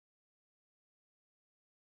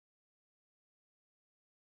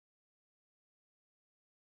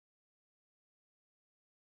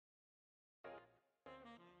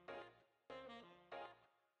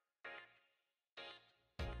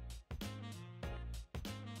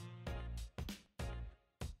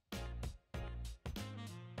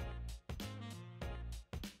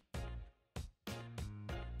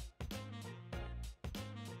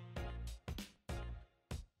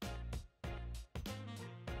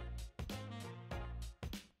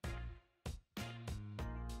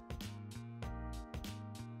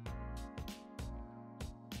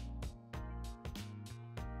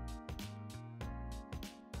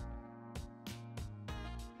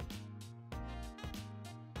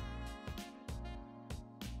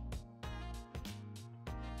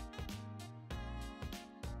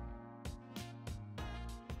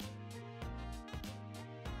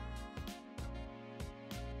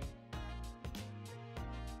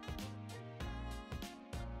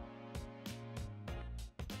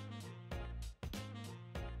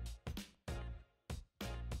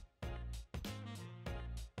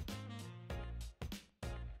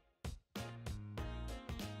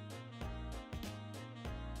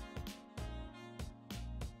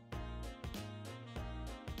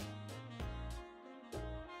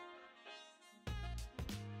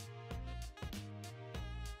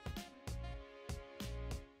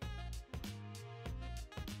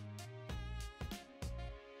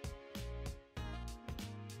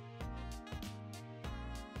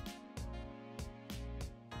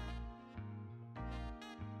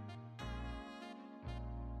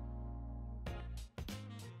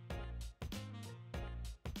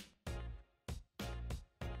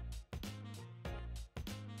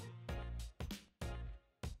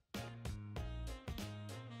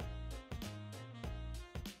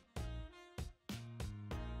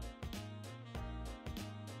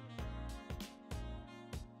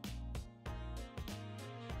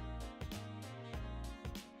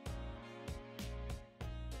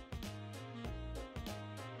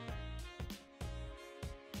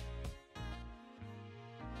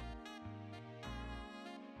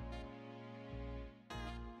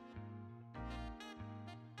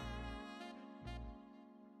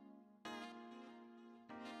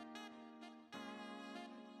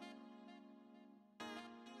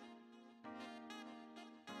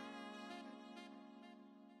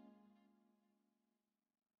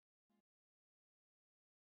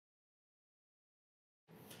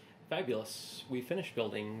Fabulous. We finished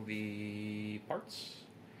building the parts.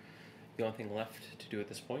 The only thing left to do at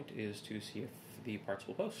this point is to see if the parts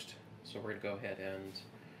will post. So we're going to go ahead and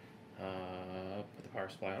put the power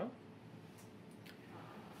supply on.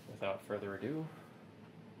 Without further ado,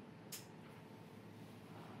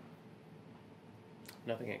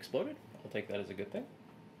 nothing exploded. I'll take that as a good thing.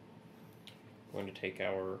 We're going to take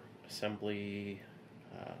our assembly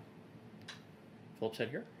Phillips head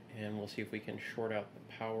here, and we'll see if we can short out the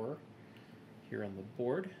power here on the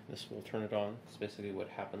board. This will turn it on. It's basically what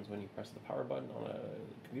happens when you press the power button on a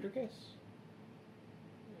computer case.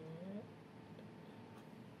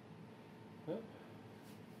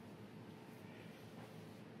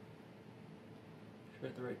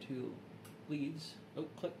 Hit the right two leads. Oh,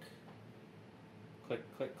 click.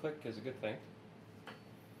 Click, click, click is a good thing.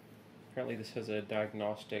 Apparently this has a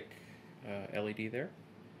diagnostic LED there.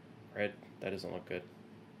 Red, that doesn't look good.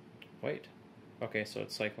 White. Okay, so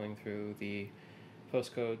it's cycling through the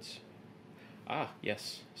postcodes. Ah,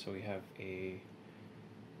 yes. So we have a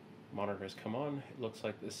monitor has come on. It looks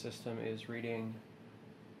like the system is reading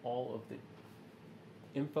all of the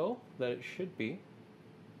info that it should be.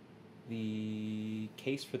 The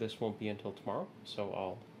case for this won't be until tomorrow, so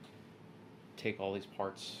I'll take all these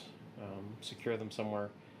parts, secure them somewhere,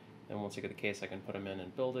 and once I get the case I can put them in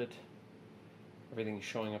and build it. Everything's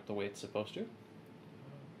showing up the way it's supposed to.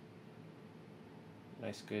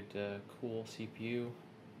 Nice, good, cool CPU.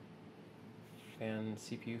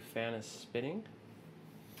 CPU fan is spinning.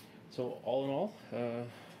 So all in all,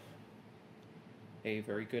 a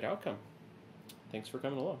very good outcome. Thanks for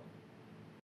coming along.